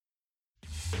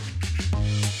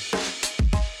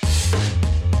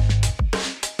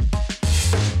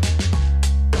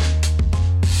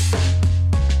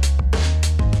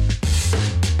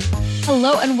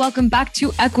Hello and welcome back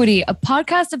to Equity, a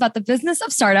podcast about the business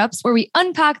of startups where we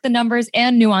unpack the numbers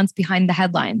and nuance behind the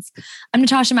headlines. I'm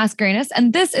Natasha Mascarenas,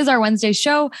 and this is our Wednesday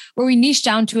show where we niche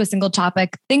down to a single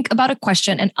topic, think about a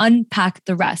question, and unpack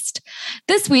the rest.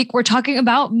 This week, we're talking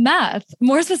about math,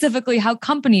 more specifically how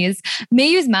companies may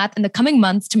use math in the coming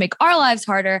months to make our lives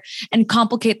harder and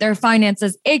complicate their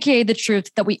finances, aka the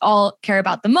truth that we all care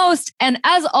about the most. And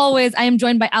as always, I am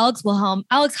joined by Alex Wilhelm.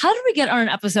 Alex, how did we get on an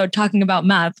episode talking about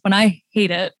math when I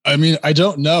hate it? I mean, I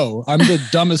don't know. I'm the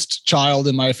dumbest child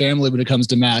in my family when it comes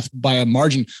to math by a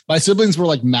margin. My siblings were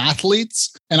like mathletes,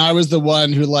 and I was the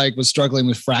one who was struggling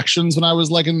with fractions when I was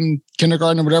in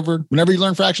kindergarten or whatever, whenever you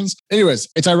learn fractions. Anyways,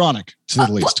 it's ironic to say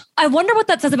the least. I wonder what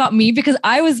that says about me, because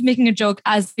I was making a joke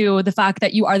as to the fact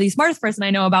that you are the smartest person I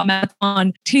know about math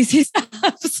on TC staff.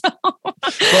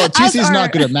 Well, TC's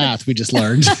not good at math, we just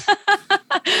learned.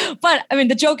 But I mean,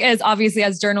 the joke is obviously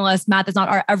as journalists, math is not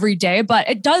our everyday, but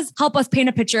it does help us paint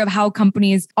a picture of how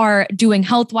companies are doing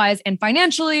health-wise and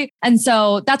financially. And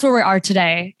so that's where we are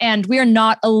today. And we are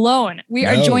not alone. We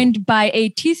are joined by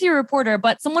a TC reporter,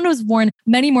 but someone who's worn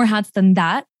many more hats than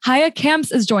that. Haya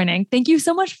Kamps is joining. Thank you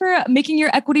so much for making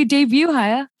your Equity debut,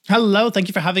 Haya. Hello, thank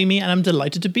you for having me, and I'm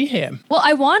delighted to be here. Well,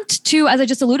 I want to, as I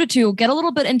just alluded to, get a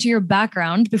little bit into your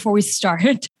background before we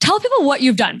start. Tell people what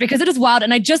you've done, because it is wild,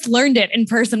 and I just learned it in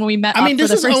person when we met. I mean,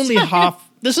 this is only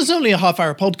a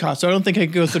half-hour podcast, so I don't think I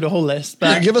can go through the whole list. But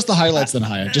yeah, give us the highlights then,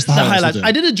 Haya. Just the highlights.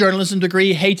 I did a journalism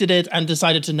degree, hated it, and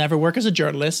decided to never work as a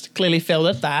journalist. Clearly failed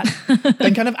at that.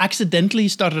 Then kind of accidentally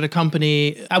started a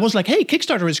company. I was like, hey,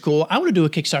 Kickstarter is cool. I want to do a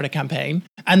Kickstarter campaign.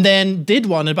 And then did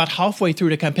one, and about halfway through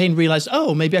the campaign realized,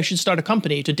 oh, maybe I should start a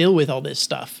company to deal with all this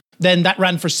stuff. Then that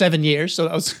ran for 7 years, so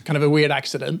that was kind of a weird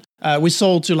accident. We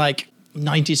sold to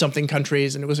 90-something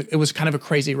countries, and it was kind of a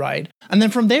crazy ride. And then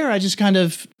from there, I just kind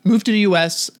of moved to the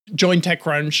US, joined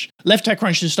TechCrunch, left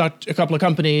TechCrunch to start a couple of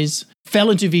companies, fell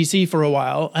into VC for a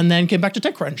while, and then came back to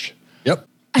TechCrunch. Yep.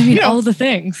 I mean, all the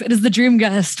things. It is the dream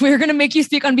guest. We're going to make you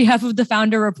speak on behalf of the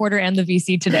founder, reporter, and the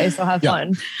VC today, so have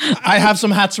fun. I have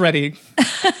some hats ready.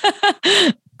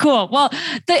 Cool. Well,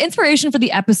 the inspiration for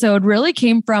the episode really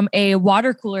came from a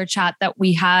water cooler chat that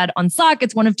we had on Slack.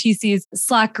 It's one of TC's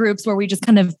Slack groups where we just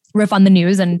kind of riff on the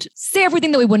news and say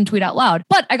everything that we wouldn't tweet out loud.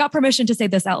 But I got permission to say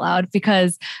this out loud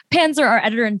because Panzer, our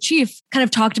editor-in-chief, kind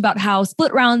of talked about how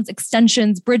split rounds,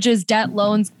 extensions, bridges, debt,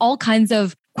 loans, all kinds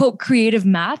of quote, creative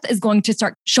math is going to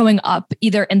start showing up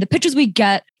either in the pitches we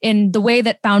get, in the way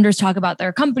that founders talk about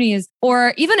their companies,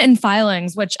 or even in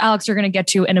filings, which Alex, you're going to get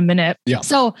to in a minute. Yeah.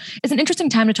 So it's an interesting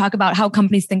time to talk about how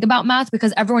companies think about math,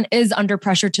 because everyone is under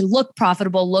pressure to look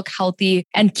profitable, look healthy,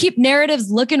 and keep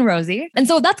narratives looking rosy. And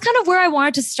so that's kind of where I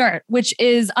wanted to start, which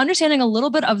is understanding a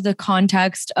little bit of the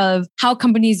context of how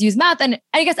companies use math, and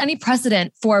I guess any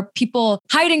precedent for people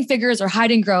hiding figures or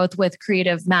hiding growth with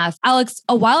creative math. Alex,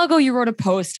 a while ago, you wrote a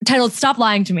post titled "Stop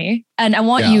Lying to Me," and I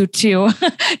want you to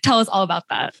tell us all about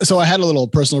that. So I had a little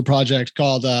personal project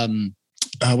called,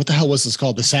 what the hell was this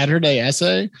called? The Saturday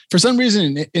Essay. For some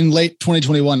reason in late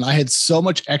 2021, I had so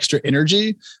much extra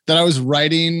energy that I was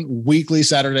writing weekly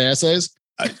Saturday essays.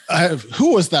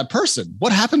 Who was that person?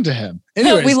 What happened to him?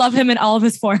 Anyways, we love him in all of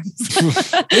his forms.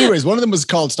 Anyways, one of them was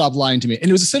called "Stop Lying to Me." And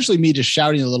it was essentially me just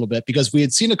shouting a little bit because we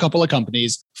had seen a couple of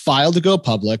companies file to go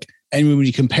public. And when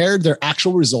we compared their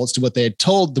actual results to what they had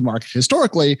told the market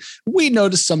historically, we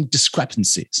noticed some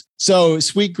discrepancies. So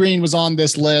Sweetgreen was on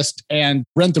this list and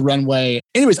Rent the Runway.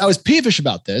 Anyways, I was peevish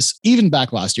about this even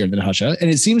back last year in Natasha. And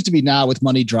it seems to be now with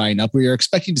money drying up, we are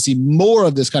expecting to see more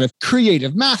of this kind of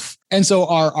creative math. And so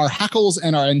our hackles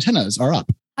and our antennas are up.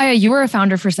 Haya, you were a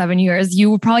founder for 7 years.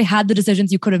 You probably had the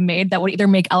decisions you could have made that would either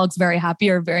make Alex very happy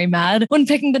or very mad when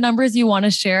picking the numbers you want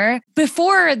to share.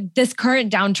 Before this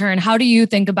current downturn, how do you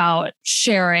think about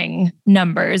sharing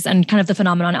numbers and kind of the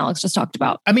phenomenon Alex just talked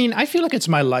about? I mean, I feel like it's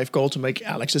my life goal to make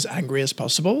Alex as angry as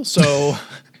possible. So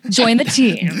join the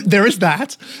team. There is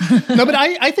that. No, but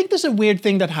I think there's a weird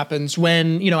thing that happens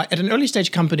when, at an early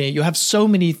stage company, you have so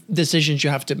many decisions you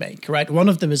have to make, right? One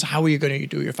of them is how are you going to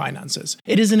do your finances?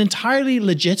 It is an entirely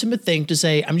legitimate thing to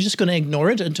say, I'm just going to ignore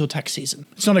it until tax season.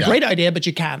 It's not a great idea, but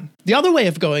you can. The other way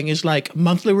of going is like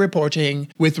monthly reporting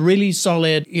with really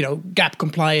solid, GAAP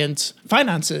compliant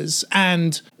finances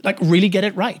and like really get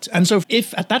it right. And so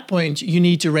if at that point you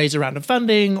need to raise a round of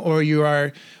funding or you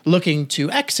are looking to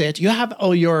exit, you have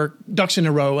all your ducks in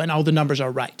a row and all the numbers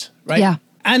are right? Yeah.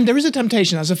 And there is a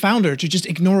temptation as a founder to just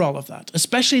ignore all of that,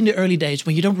 especially in the early days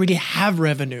when you don't really have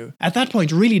revenue. At that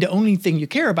point, really the only thing you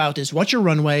care about is what's your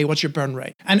runway, what's your burn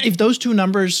rate. And if those two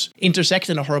numbers intersect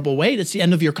in a horrible way, that's the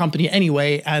end of your company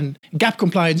anyway, and GAAP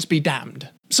compliance be damned.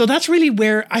 So that's really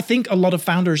where I think a lot of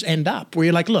founders end up, where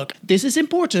you're like, look, this is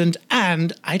important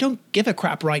and I don't give a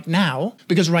crap right now,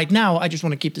 because right now I just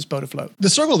want to keep this boat afloat. The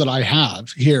struggle that I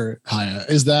have here, Haya,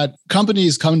 is that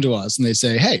companies come to us and they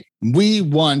say, hey, we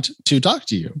want to talk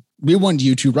to you. We want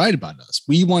you to write about us.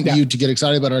 We want you to get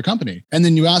excited about our company. And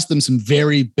then you ask them some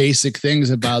very basic things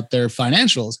about their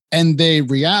financials, and they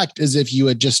react as if you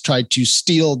had just tried to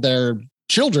steal their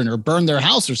children or burn their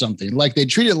house or something. Like they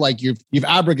treat it like you've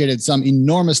abrogated some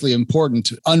enormously important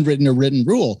unwritten or written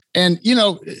rule. And,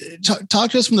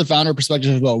 talk to us from the founder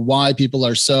perspective about why people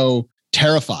are so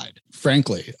terrified,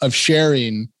 frankly, of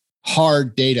sharing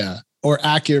hard data or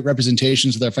accurate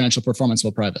representations of their financial performance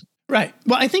while private. Right.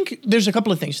 Well, I think there's a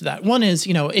couple of things to that. One is,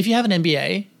 if you have an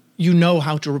MBA, you know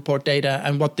how to report data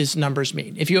and what these numbers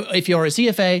mean. If you're a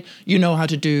CFA, you know how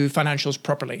to do financials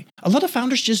properly. A lot of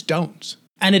founders just don't.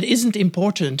 And it isn't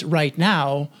important right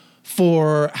now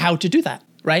for how to do that,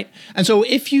 right? And so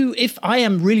if I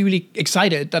am really, really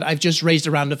excited that I've just raised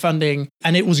a round of funding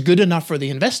and it was good enough for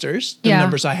the investors, the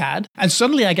numbers I had, and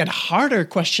suddenly I get harder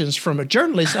questions from a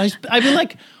journalist, I'd be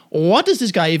like, what does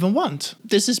this guy even want?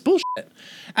 This is bullshit.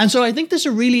 And so I think there's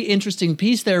a really interesting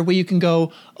piece there where you can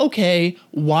go, okay,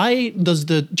 why does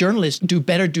the journalist do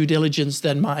better due diligence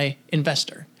than my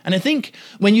investor? And I think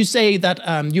when you say that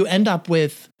you end up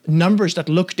with numbers that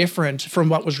look different from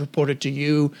what was reported to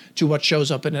you to what shows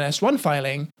up in an S1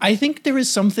 filing, I think there is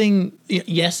something,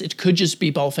 yes, it could just be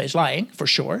bald-faced lying, for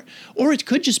sure. Or it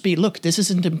could just be, look, this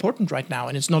isn't important right now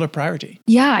and it's not a priority.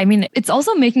 Yeah, I mean, it's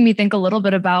also making me think a little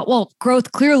bit about,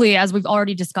 growth clearly, as we've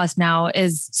already discussed now,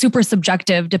 is super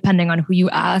subjective depending on who you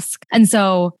ask. And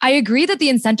so I agree that the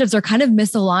incentives are kind of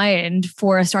misaligned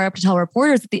for a startup to tell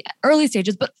reporters at the early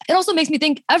stages, but it also makes me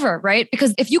think ever, right?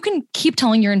 Because if you can keep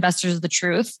telling your investors the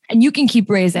truth, and you can keep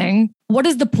raising, what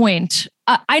is the point?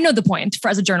 I know the point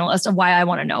as a journalist of why I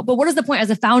want to know, but what is the point as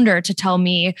a founder to tell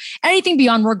me anything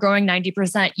beyond we're growing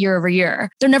 90% year over year?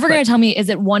 They're never going to tell me, is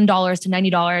it $1 to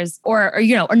 $90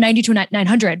 or 90 to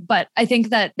 900? But I think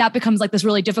that becomes like this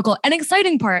really difficult and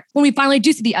exciting part when we finally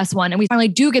do see the S1 and we finally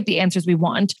do get the answers we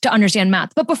want to understand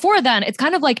math. But before then, it's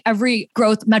kind of like every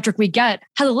growth metric we get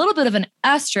has a little bit of an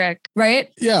asterisk, right?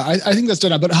 Yeah, I think that's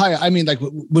done. But I mean, like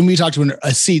when we talk to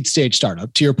a seed stage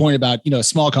startup, to your point about,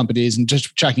 small companies and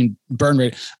just checking burn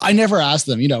rate, I never asked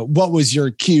them, what was your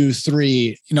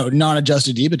Q3,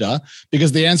 non-adjusted EBITDA?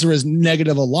 Because the answer is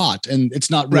negative a lot and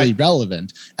it's not really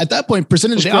relevant. At that point,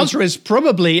 percentage growth, the answer is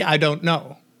probably, I don't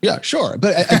know. Yeah, sure.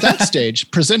 But at that stage,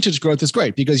 percentage growth is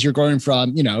great because you're going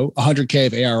from, 100K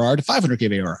of ARR to 500K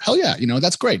of ARR. Hell yeah,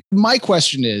 that's great. My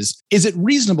question is it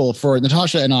reasonable for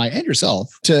Natasha and I and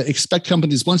yourself to expect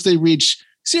companies once they reach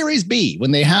Series B,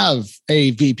 when they have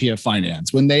a VP of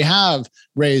finance, when they have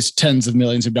raised tens of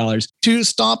millions of dollars, to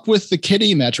stop with the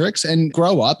kiddie metrics and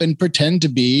grow up and pretend to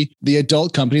be the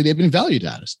adult company they've been valued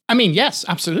as? I mean, yes,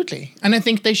 absolutely. And I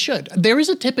think they should. There is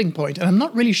a tipping point, and I'm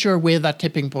not really sure where that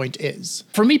tipping point is.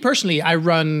 For me personally, I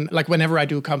run, whenever I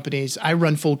do companies, I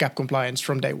run full GAAP compliance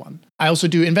from day one. I also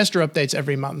do investor updates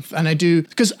every month. And I do,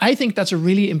 because I think that's a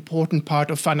really important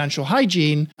part of financial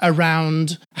hygiene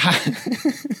around...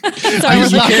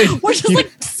 Sorry, we're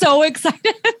just so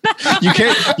excited.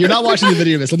 You're not watching the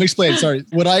video of this. Let me explain. Sorry.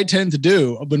 What I tend to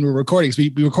do when we're recording,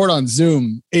 we record on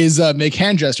Zoom, is make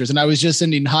hand gestures. And I was just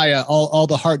sending Haya all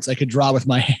the hearts I could draw with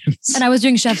my hands. And I was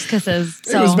doing chef's kisses.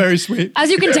 So. It was very sweet. As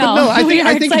you can tell,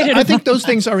 I think those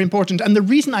things are important. And the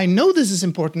reason I know this is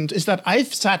important is that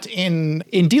I've sat in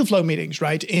deal flow meetings,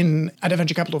 right, at a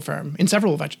venture capital firm, in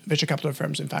several venture capital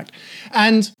firms, in fact.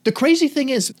 And the crazy thing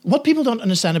is, what people don't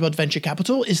understand about venture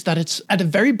capital is that it's, at a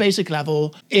very basic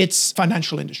level, it's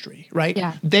financial industry, right?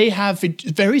 Yeah. They have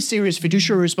very serious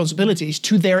fiduciary responsibilities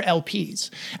to their LPs.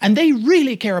 And they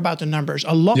really care about the numbers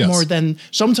a lot more than,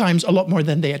 sometimes a lot more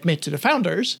than they admit to the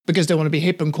founders, because they want to be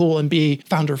hip and cool and be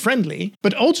founder friendly.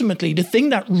 But ultimately, the thing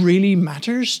that really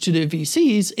matters to the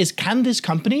VCs is, can this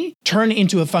company turn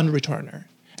into a fund returner?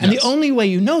 And the only way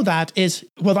you know that is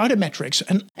without the metrics.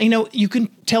 And, you can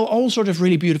tell all sorts of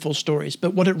really beautiful stories,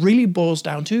 but what it really boils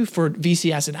down to for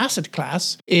VC as an asset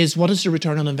class is, what is the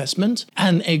return on investment?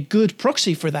 And a good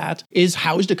proxy for that is,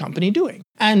 how is the company doing?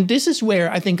 And this is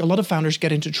where I think a lot of founders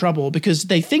get into trouble because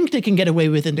they think they can get away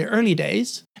with in their early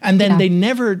days. And then they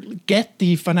never get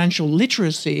the financial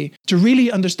literacy to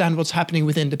really understand what's happening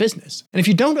within the business. And if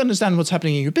you don't understand what's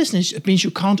happening in your business, it means you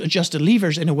can't adjust the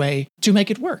levers in a way to make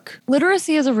it work.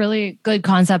 Literacy is a really good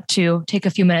concept to take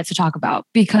a few minutes to talk about,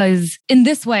 because in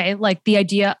this way, like the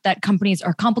idea that companies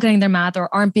are complicating their math or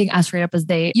aren't being as straight up as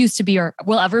they used to be or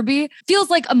will ever be,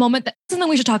 feels like a moment that something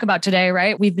we should talk about today,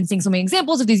 right? We've been seeing so many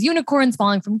examples of these unicorns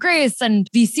falling from grace and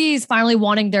VCs finally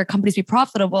wanting their companies to be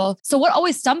profitable. So what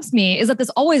always stumps me is that this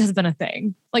always has been a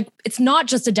thing. Like, it's not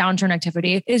just a downturn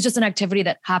activity. It's just an activity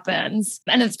that happens.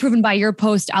 And it's proven by your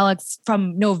post, Alex,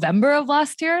 from November of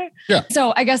last year. Yeah.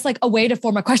 So I guess like a way to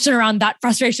form a question around that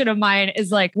frustration of mine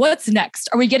is like, what's next?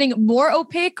 Are we getting more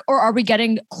opaque, or are we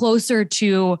getting closer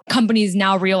to companies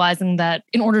now realizing that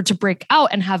in order to break out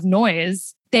and have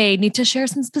noise, they need to share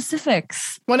some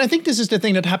specifics? Well, I think this is the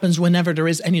thing that happens whenever there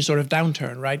is any sort of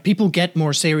downturn, right? People get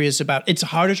more serious about it's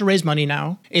harder to raise money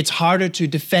now. It's harder to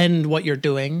defend what you're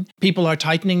doing. People are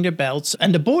tightening their belts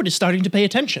and the board is starting to pay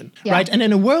attention, right? And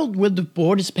in a world where the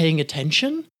board is paying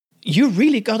attention, you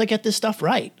really got to get this stuff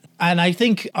right. And I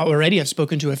think already I've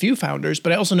spoken to a few founders,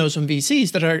 but I also know some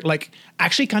VCs that are like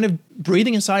actually kind of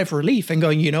breathing a sigh of relief and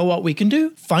going, you know what we can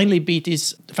do? Finally beat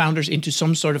these founders into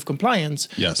some sort of compliance.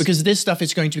 Yes. Because this stuff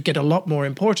is going to get a lot more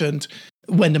important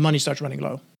when the money starts running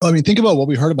low. I mean, think about what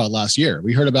we heard about last year.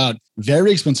 We heard about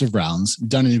very expensive rounds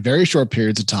done in very short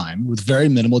periods of time with very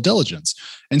minimal diligence.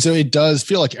 And so it does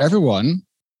feel like everyone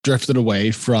drifted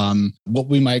away from what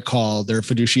we might call their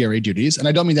fiduciary duties. And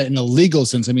I don't mean that in a legal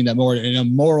sense. I mean that more in a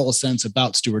moral sense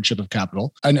about stewardship of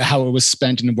capital and how it was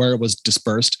spent and where it was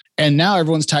dispersed. And now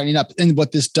everyone's tightening up. And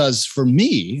what this does for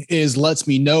me is lets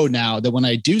me know now that when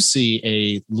I do see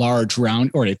a large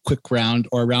round or a quick round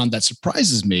or a round that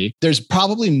surprises me, there's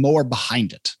probably more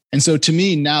behind it. And so to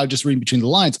me now, just reading between the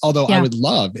lines, although I would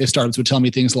love if startups would tell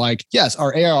me things like, yes,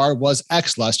 our ARR was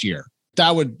X last year.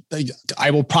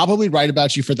 I will probably write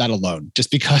about you for that alone,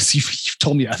 just because you've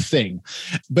told me a thing.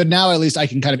 But now at least I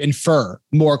can kind of infer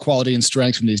more quality and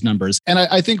strength from these numbers. And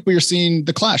I think we're seeing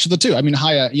the clash of the two. I mean,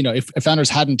 Haya, if founders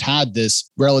hadn't had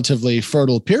this relatively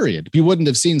fertile period, we wouldn't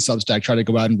have seen Substack try to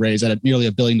go out and raise at nearly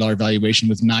 $1 billion valuation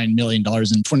with $9 million in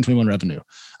 2021 revenue.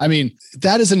 I mean,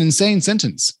 that is an insane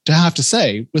sentence to have to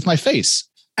say with my face.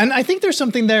 And I think there's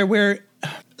something there where,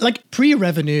 like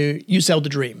pre-revenue, you sell the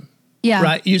dream. Yeah.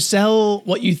 Right. You sell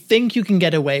what you think you can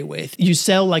get away with. You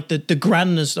sell like the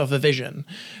grandness of a vision.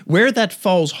 Where that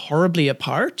falls horribly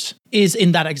apart is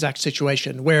in that exact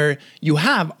situation where you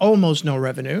have almost no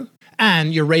revenue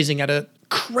and you're raising at a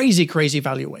crazy, crazy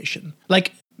valuation.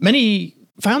 Like many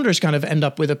founders kind of end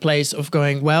up with a place of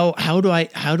going, well, how do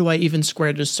I even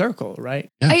square this circle? Right.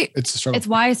 Yeah, it's a struggle. It's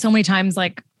why so many times,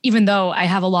 like, even though I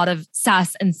have a lot of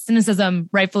sass and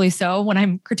cynicism, rightfully so, when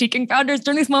I'm critiquing founders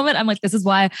during this moment, I'm like, this is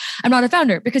why I'm not a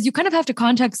founder, because you kind of have to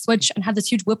context switch and have this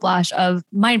huge whiplash of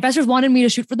my investors wanted me to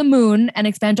shoot for the moon and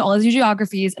expand to all these new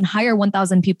geographies and hire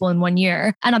 1,000 people in 1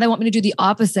 year. And now they want me to do the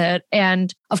opposite.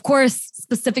 And of course,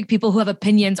 specific people who have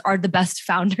opinions are the best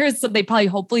founders. So they probably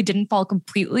hopefully didn't fall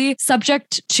completely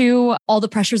subject to all the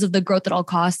pressures of the growth at all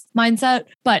costs mindset.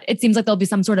 But it seems like there'll be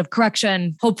some sort of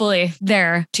correction, hopefully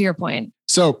there, to your point.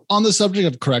 So on the subject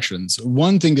of corrections,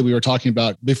 one thing that we were talking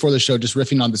about before the show, just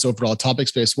riffing on this overall topic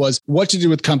space, was what to do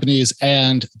with companies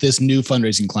and this new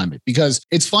fundraising climate. Because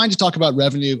it's fine to talk about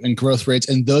revenue and growth rates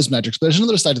and those metrics, but there's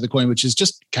another side to the coin, which is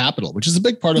just capital, which is a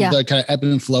big part of the kind of ebb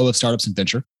and flow of startups and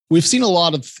venture. We've seen a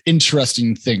lot of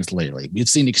interesting things lately. We've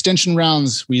seen extension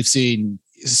rounds. We've seen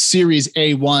Series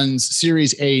A1s,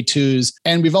 Series A2s.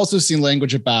 And we've also seen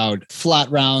language about flat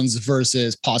rounds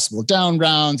versus possible down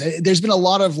rounds. There's been a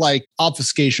lot of like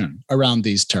obfuscation around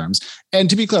these terms. And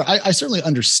to be clear, I certainly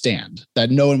understand that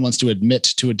no one wants to admit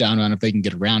to a down round if they can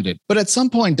get around it. But at some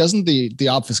point, doesn't the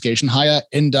obfuscation, Haya,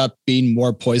 end up being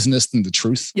more poisonous than the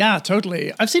truth? Yeah,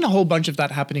 totally. I've seen a whole bunch of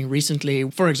that happening recently.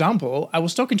 For example, I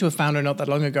was talking to a founder not that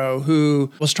long ago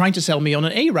who was trying to sell me on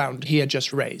an A round he had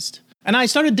just raised. And I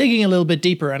started digging a little bit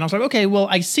deeper and I was like, okay, well,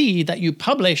 I see that you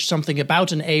published something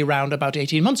about an A round about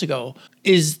 18 months ago.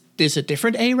 Is this a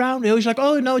different A round? He was like,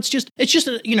 oh, no, it's just,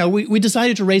 we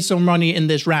decided to raise some money in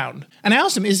this round. And I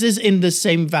asked him, is this in the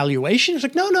same valuation? He's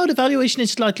like, no, the valuation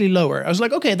is slightly lower. I was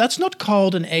like, okay, that's not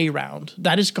called an A round.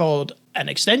 That is called an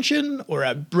extension or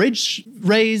a bridge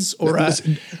raise or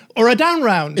a down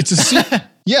round. It's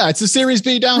a Series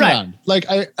B down round. Like,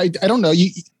 I don't know.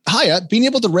 Haya, being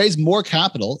able to raise more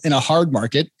capital in a hard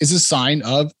market is a sign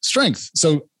of strength.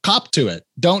 So cop to it.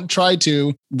 Don't try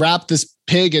to wrap this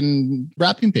pig in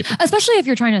wrapping paper. Especially if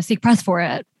you're trying to seek press for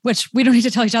it, which we don't need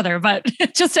to tell each other, but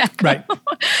just to echo. Right.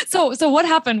 So what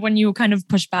happened when you kind of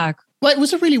pushed back? Well, it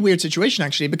was a really weird situation,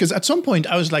 actually, because at some point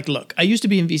I was like, look, I used to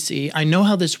be in VC. I know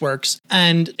how this works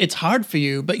and it's hard for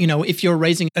you. But, if you're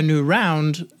raising a new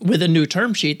round with a new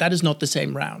term sheet, that is not the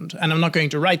same round. And I'm not going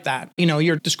to write that.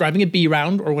 You're describing a B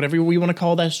round or whatever we want to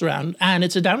call this round, and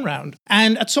it's a down round.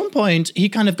 And at some point, he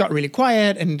kind of got really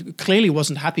quiet and clearly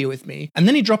wasn't happy with me. And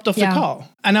then he dropped off the call.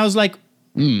 And I was like,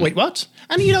 wait, what?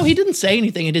 And, he didn't say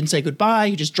anything. He didn't say goodbye.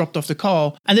 He just dropped off the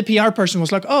call. And the PR person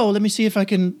was like, oh, let me see if I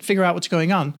can figure out what's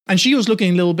going on. And she was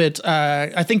looking a little bit,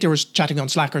 I think they were chatting on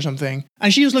Slack or something.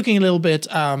 And she was looking a little bit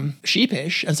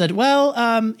sheepish and said,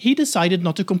 well, he decided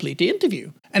not to complete the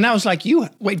interview. And I was like,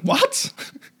 wait, what?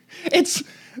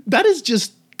 That is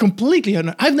just completely,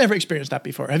 I've never experienced that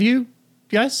before. Have you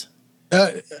guys?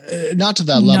 Not to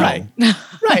that level.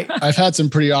 Right. I've had some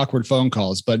pretty awkward phone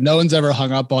calls, but no one's ever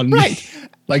hung up on me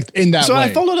like in that way. So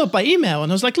I followed up by email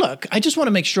and I was like, look, I just want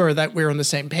to make sure that we're on the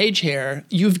same page here.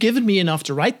 You've given me enough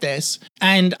to write this,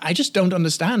 and I just don't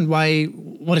understand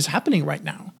what is happening right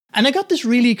now. And I got this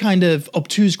really kind of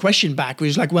obtuse question back,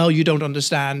 which is like, well, you don't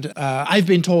understand. I've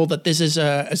been told that this is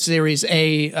a Series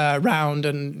A round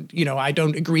and, I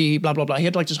don't agree, blah, blah, blah. He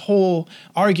had like this whole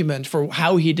argument for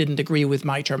how he didn't agree with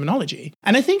my terminology.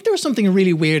 And I think there was something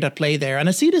really weird at play there. And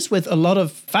I see this with a lot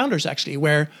of founders, actually,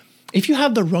 where if you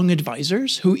have the wrong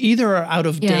advisors who either are out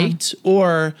of date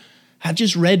or have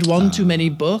just read one too many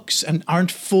books and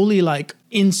aren't fully like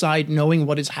inside knowing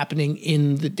what is happening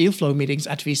in the deal flow meetings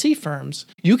at VC firms,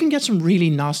 you can get some really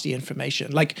nasty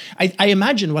information. Like I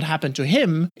imagine what happened to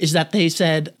him is that they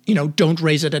said, don't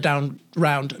raise it a down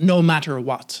round no matter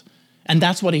what. And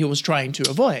that's what he was trying to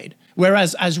avoid.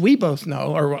 Whereas as we both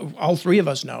know, or all three of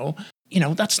us know,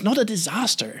 that's not a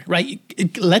disaster, right?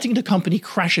 Letting the company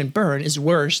crash and burn is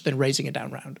worse than raising a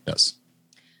down round.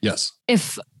 Yes.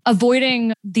 If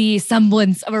avoiding the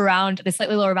semblance of a round at a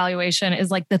slightly lower valuation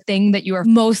is like the thing that you are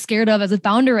most scared of as a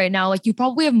founder right now, like you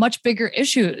probably have much bigger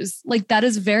issues. Like that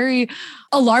is very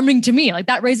alarming to me. Like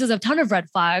that raises a ton of red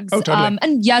flags. Oh, totally.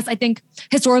 And yes, I think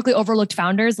historically overlooked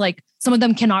founders, like some of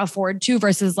them cannot afford to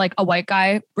versus like a white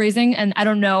guy raising. And I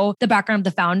don't know the background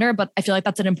of the founder, but I feel like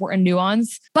that's an important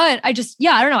nuance. But I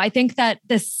don't know. I think that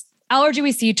this allergy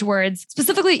we see towards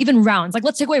specifically even rounds, like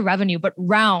let's take away revenue, but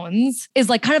rounds is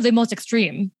like kind of the most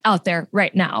extreme out there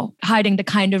right now, hiding the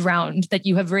kind of round that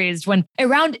you have raised when a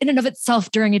round in and of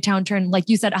itself during a downturn, like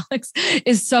you said, Alex,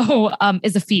 is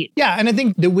a feat. Yeah. And I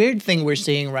think the weird thing we're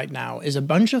seeing right now is a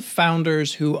bunch of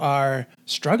founders who are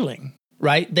struggling.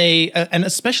 Right. They, and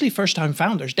especially first time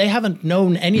founders, they haven't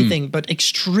known anything but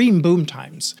extreme boom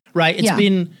times. Right. It's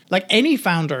been like any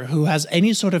founder who has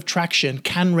any sort of traction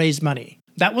can raise money.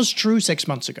 That was true 6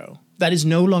 months ago. That is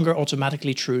no longer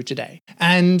automatically true today.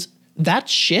 And that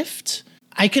shift,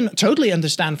 I can totally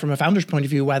understand from a founder's point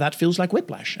of view why that feels like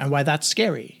whiplash and why that's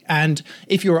scary. And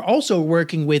if you're also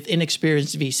working with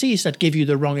inexperienced VCs that give you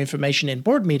the wrong information in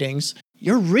board meetings,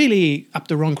 you're really up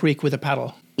the wrong creek with a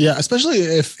paddle. Yeah, especially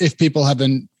if people have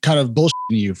been kind of bullshitting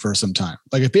you for some time.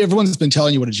 Like if everyone's been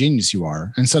telling you what a genius you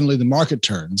are and suddenly the market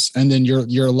turns and then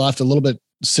you're left a little bit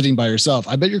sitting by yourself,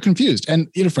 I bet you're confused. And,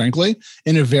 frankly,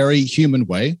 in a very human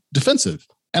way, defensive.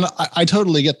 And I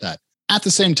totally get that. At the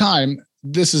same time,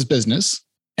 this is business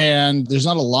and there's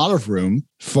not a lot of room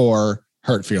for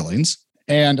hurt feelings.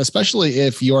 And especially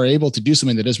if you're able to do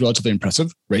something that is relatively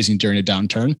impressive, raising during a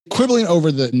downturn, quibbling over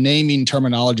the naming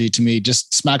terminology to me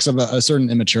just smacks of a certain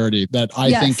immaturity that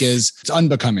I think is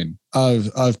unbecoming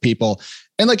of people.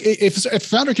 And like if a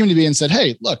founder came to me and said,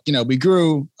 hey, look, we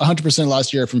grew 100%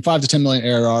 last year from 5 to 10 million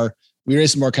ARR. We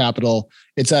raised some more capital.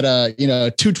 It's at a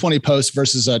 220 post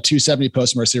versus a 270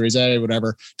 post from our Series A,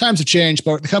 whatever. Times have changed,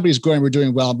 but the company's growing. We're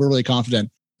doing well. We're really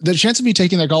confident. The chance of me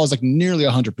taking that call is like nearly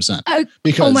 100%.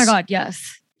 Because oh my God,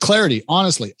 yes. Clarity,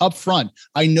 honestly, upfront.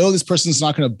 I know this person's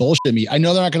not going to bullshit me. I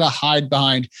know they're not going to hide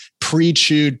behind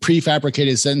pre-chewed,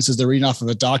 prefabricated sentences they're reading off of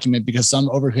a document because some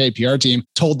overpaid PR team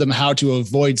told them how to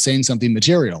avoid saying something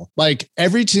material. Like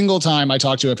every single time I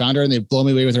talk to a founder and they blow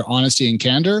me away with their honesty and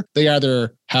candor, they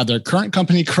either have their current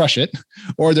company crush it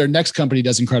or their next company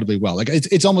does incredibly well. Like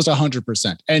it's almost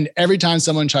 100%. And every time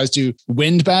someone tries to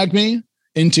windbag me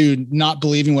into not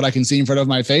believing what I can see in front of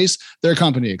my face, their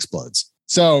company explodes.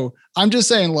 So I'm just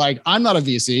saying, like, I'm not a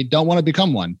VC, don't want to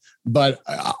become one, but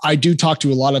I do talk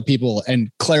to a lot of people, and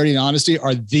clarity and honesty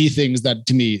are the things that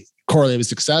to me correlate with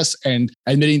success. And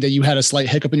admitting that you had a slight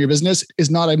hiccup in your business is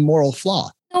not a moral flaw.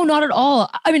 No, not at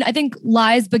all. I mean, I think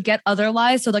lies beget other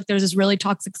lies. So like there's this really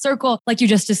toxic circle, like you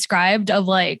just described, of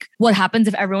like what happens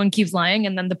if everyone keeps lying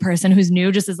and then the person who's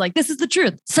new just is like, this is the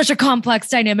truth. Such a complex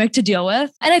dynamic to deal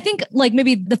with. And I think like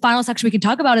maybe the final section we can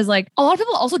talk about is like a lot of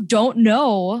people also don't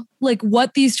know like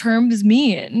what these terms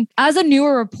mean. As a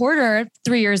newer reporter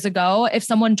 3 years ago, if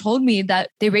someone told me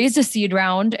that they raised a seed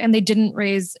round and they didn't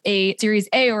raise a Series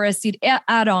A or a seed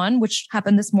add-on, which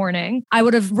happened this morning, I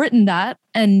would have written that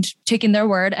and taken their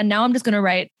word. And now I'm just going to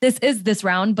write, this is this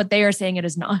round, but they are saying it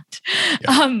is not.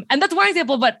 Yeah. And that's one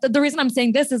example. But the reason I'm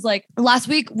saying this is like last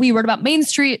week we wrote about Main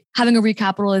Street having a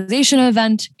recapitalization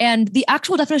event, and the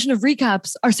actual definition of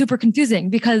recaps are super confusing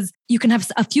because you can have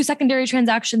a few secondary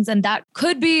transactions and that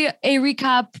could be a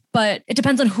recap, but it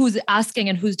depends on who's asking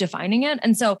and who's defining it.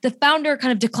 And so the founder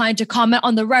kind of declined to comment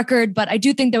on the record, but I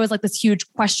do think there was like this huge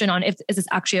question on is this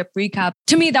actually a recap?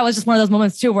 To me, that was just one of those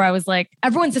moments too, where I was like,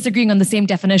 everyone's disagreeing on the same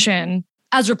definition.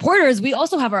 As reporters, we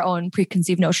also have our own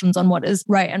preconceived notions on what is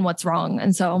right and what's wrong.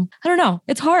 And so I don't know.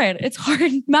 It's hard. It's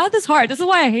hard. Math is hard. This is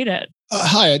why I hate it.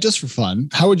 Hi, just for fun,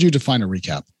 how would you define a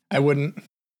recap? I wouldn't.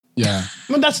 Yeah.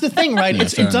 Well, that's the thing, right?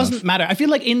 Yeah, it doesn't matter. I feel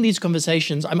like in these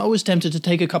conversations, I'm always tempted to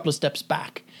take a couple of steps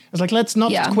back. It's like, let's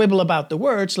not quibble about the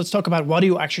words. Let's talk about what are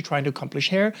you actually trying to accomplish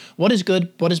here? What is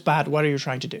good? What is bad? What are you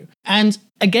trying to do? And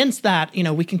against that,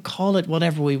 we can call it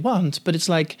whatever we want, but it's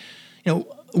like,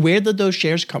 where did those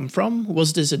shares come from?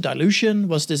 Was this a dilution?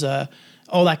 Was this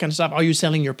all that kind of stuff? Are you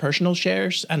selling your personal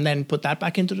shares and then put that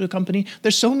back into the company?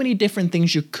 There's so many different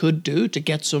things you could do to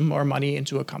get some more money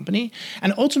into a company.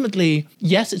 And ultimately,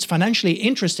 yes, it's financially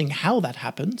interesting how that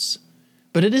happens,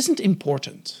 but it isn't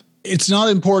important. It's not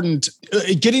important.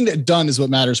 Getting it done is what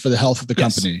matters for the health of the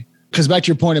company. Because back to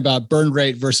your point about burn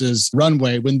rate versus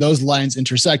runway, when those lines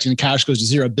intersect and cash goes to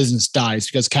zero, business dies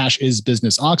because cash is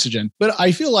business oxygen. But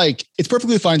I feel like it's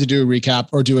perfectly fine to do a recap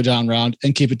or do a down round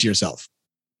and keep it to yourself.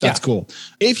 That's cool.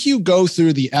 If you go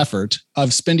through the effort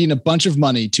of spending a bunch of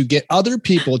money to get other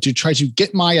people to try to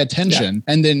get my attention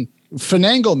and then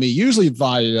finagle me, usually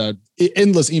via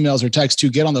endless emails or texts, to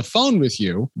get on the phone with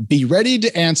you, be ready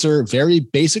to answer very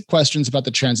basic questions about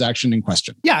the transaction in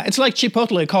question. Yeah, it's like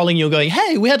Chipotle calling you going,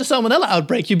 hey, we had a salmonella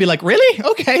outbreak. You'd be like, really?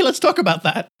 Okay, let's talk about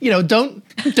that. Don't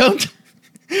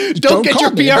get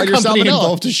your PR company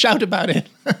involved to shout about it.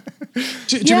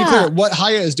 To be clear, what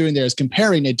Haya is doing there is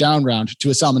comparing a down round to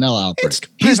a salmonella outbreak.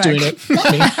 He's doing it,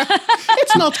 not me.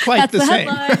 It's not quite the same.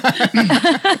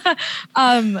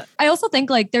 I also think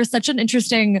like there's such an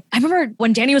interesting, I remember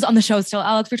when Danny was on the show still,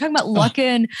 Alex, we were talking about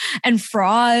Luckin and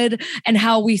fraud and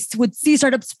how we would see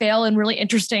startups fail in really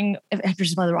interesting, interesting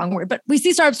is probably the wrong word, but we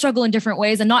see startups struggle in different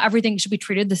ways and not everything should be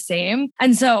treated the same.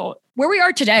 And so where we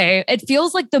are today, it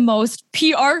feels like the most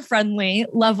PR-friendly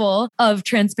level of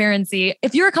transparency.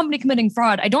 If you're a company committing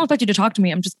fraud, I don't expect you to talk to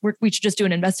me. We should just do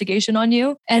an investigation on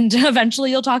you and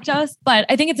eventually you'll talk to us. But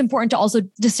I think it's important to also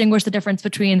distinguish the difference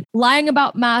between lying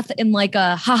about math in like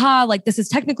a haha, like this is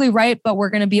technically right, but we're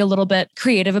going to be a little bit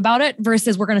creative about it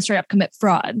versus we're going to straight up commit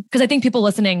fraud. Because I think people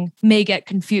listening may get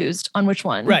confused on which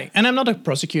one. Right. And I'm not a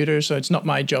prosecutor, so it's not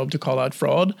my job to call out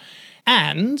fraud.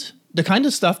 And the kind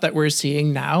of stuff that we're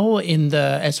seeing now in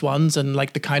the S1s and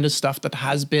like the kind of stuff that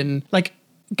has been like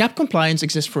gap compliance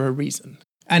exists for a reason.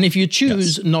 And if you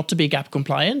choose not to be gap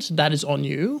compliant, that is on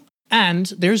you. And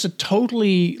there's a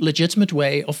totally legitimate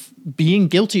way of being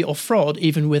guilty of fraud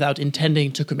even without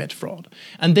intending to commit fraud.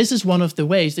 And this is one of the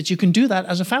ways that you can do that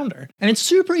as a founder. And it's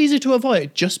super easy to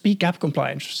avoid. Just be gap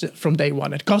compliant from day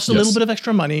one. It costs a little bit of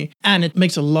extra money and it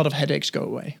makes a lot of headaches go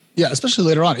away. Yeah, especially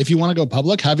later on. If you want to go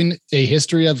public, having a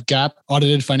history of GAAP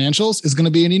audited financials is going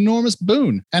to be an enormous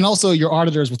boon. And also your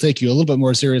auditors will take you a little bit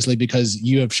more seriously because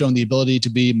you have shown the ability to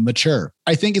be mature.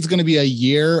 I think it's going to be a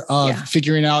year of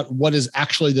figuring out what is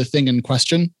actually the thing in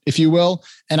question, if you will.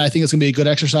 And I think it's going to be a good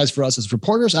exercise for us as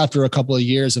reporters after a couple of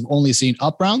years of only seeing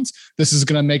up rounds. This is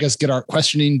going to make us get our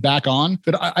questioning back on.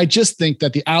 But I just think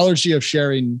that the allergy of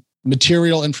sharing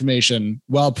material information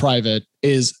while private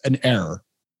is an error.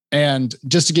 And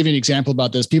just to give you an example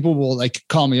about this, people will like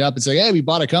call me up and say, hey, we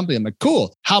bought a company. I'm like,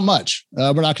 cool. How much?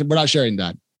 We're not sharing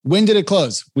that. When did it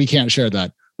close? We can't share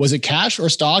that. Was it cash or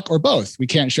stock or both? We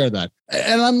can't share that.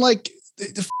 And I'm like,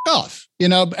 f off,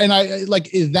 and I like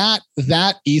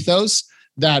that ethos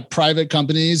that private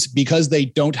companies, because they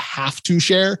don't have to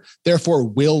share, therefore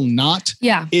will not,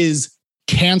 is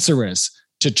cancerous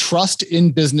to trust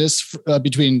in business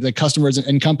between the customers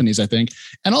and companies, I think.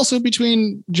 And also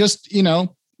between just,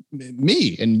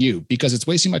 me and you, because it's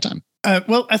wasting my time.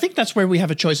 Well, I think that's where we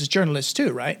have a choice as journalists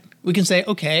too, right? We can say,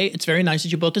 okay, it's very nice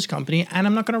that you bought this company and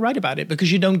I'm not going to write about it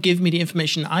because you don't give me the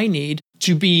information I need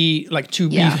to be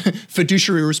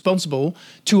fiduciary responsible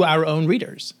to our own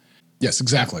readers. Yes,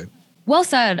 exactly. Well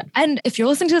said. And if you're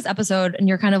listening to this episode and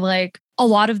you're kind of like, a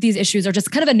lot of these issues are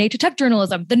just kind of innate to tech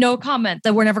journalism, the no comment,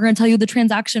 that we're never going to tell you the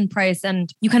transaction price,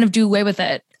 and you kind of do away with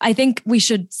it. I think we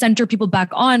should center people back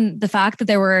on the fact that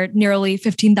there were nearly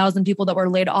 15,000 people that were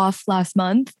laid off last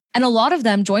month. And a lot of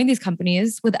them joined these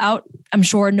companies without, I'm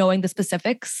sure, knowing the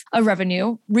specifics of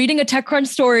revenue, reading a TechCrunch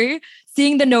story,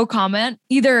 seeing the no comment.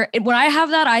 Either when I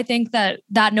have that, I think that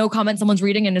no comment someone's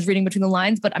reading and is reading between the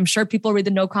lines, but I'm sure people read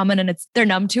the no comment and they're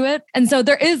numb to it. And so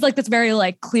there is like this very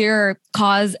like clear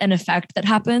cause and effect that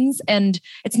happens. And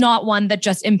it's not one that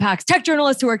just impacts tech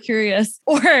journalists who are curious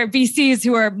or VCs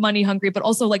who are money hungry, but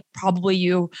also like probably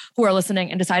you who are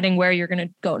listening and deciding where you're going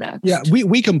to go next. Yeah,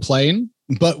 we complain,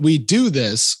 but we do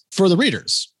this for the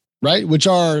readers, right? Which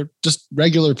are just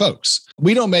regular folks.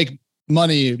 We don't make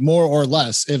money more or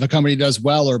less if a company does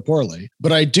well or poorly.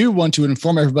 But I do want to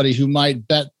inform everybody who might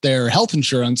bet their health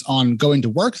insurance on going to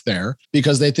work there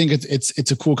because they think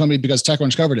it's a cool company because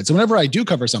TechCrunch covered it. So whenever I do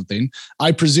cover something,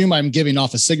 I presume I'm giving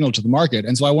off a signal to the market.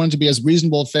 And so I want it to be as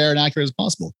reasonable, fair, and accurate as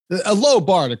possible. A low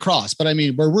bar to cross, but I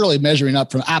mean, we're really measuring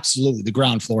up from absolutely the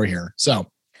ground floor here. So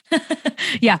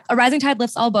yeah, a rising tide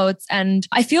lifts all boats. And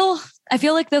I feel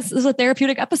like this is a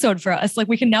therapeutic episode for us. Like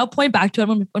we can now point back to it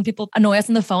when people annoy us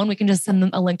on the phone, we can just send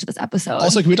them a link to this episode.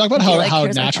 Also, can we talk about how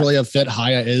naturally a fit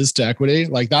Haya is to Equity?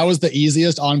 Like that was the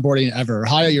easiest onboarding ever.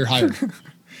 Haya, you're hired.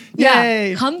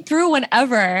 Yeah, come through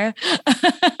whenever.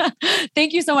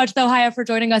 Thank you so much though, Haya, for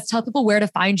joining us. Tell people where to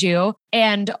find you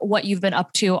and what you've been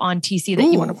up to on TC that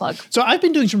you want to plug. So I've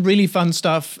been doing some really fun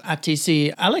stuff at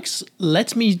TC. Alex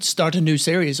let me start a new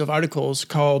series of articles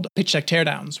called Pitch Deck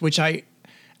Teardowns, which I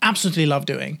absolutely love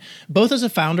doing. Both as a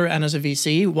founder and as a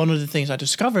VC, one of the things I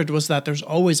discovered was that there's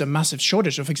always a massive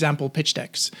shortage of example pitch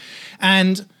decks.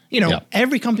 And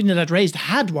every company that raised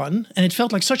had one, and it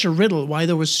felt like such a riddle why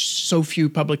there was so few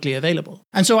publicly available.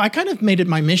 And so I kind of made it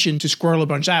my mission to squirrel a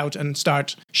bunch out and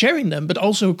start sharing them, but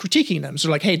also critiquing them. So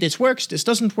like, hey, this works, this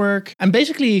doesn't work, and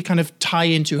basically kind of tie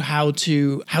into how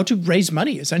to raise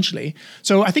money, essentially.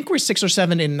 So I think we're 6 or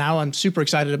 7 in now. I'm super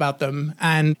excited about them.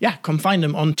 And yeah, come find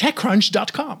them on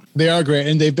TechCrunch.com. They are great.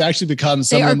 And they've actually become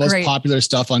some of the most popular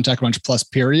stuff on TechCrunch Plus,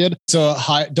 period. So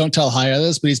don't tell Haya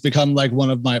this, but he's become like one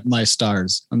of my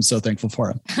stars. I'm so thankful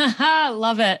for him.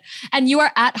 Love it. And you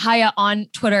are at Haya on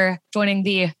Twitter, joining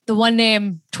the one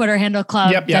name Twitter handle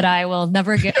club that I will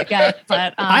never get.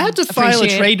 But I had to file a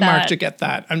trademark to get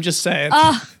that. I'm just saying.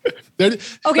 Okay,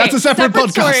 that's a separate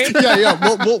podcast. Story.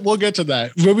 Yeah. We'll get to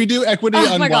that. When we do Equity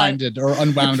Unwinded or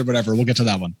Unwound or whatever, we'll get to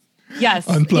that one. Yes.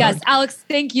 Unplugged. Yes. Alex,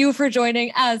 thank you for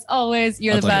joining. As always,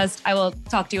 you're the best. I will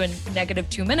talk to you in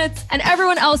 -2 minutes. And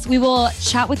everyone else, we will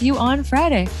chat with you on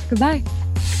Friday. Goodbye.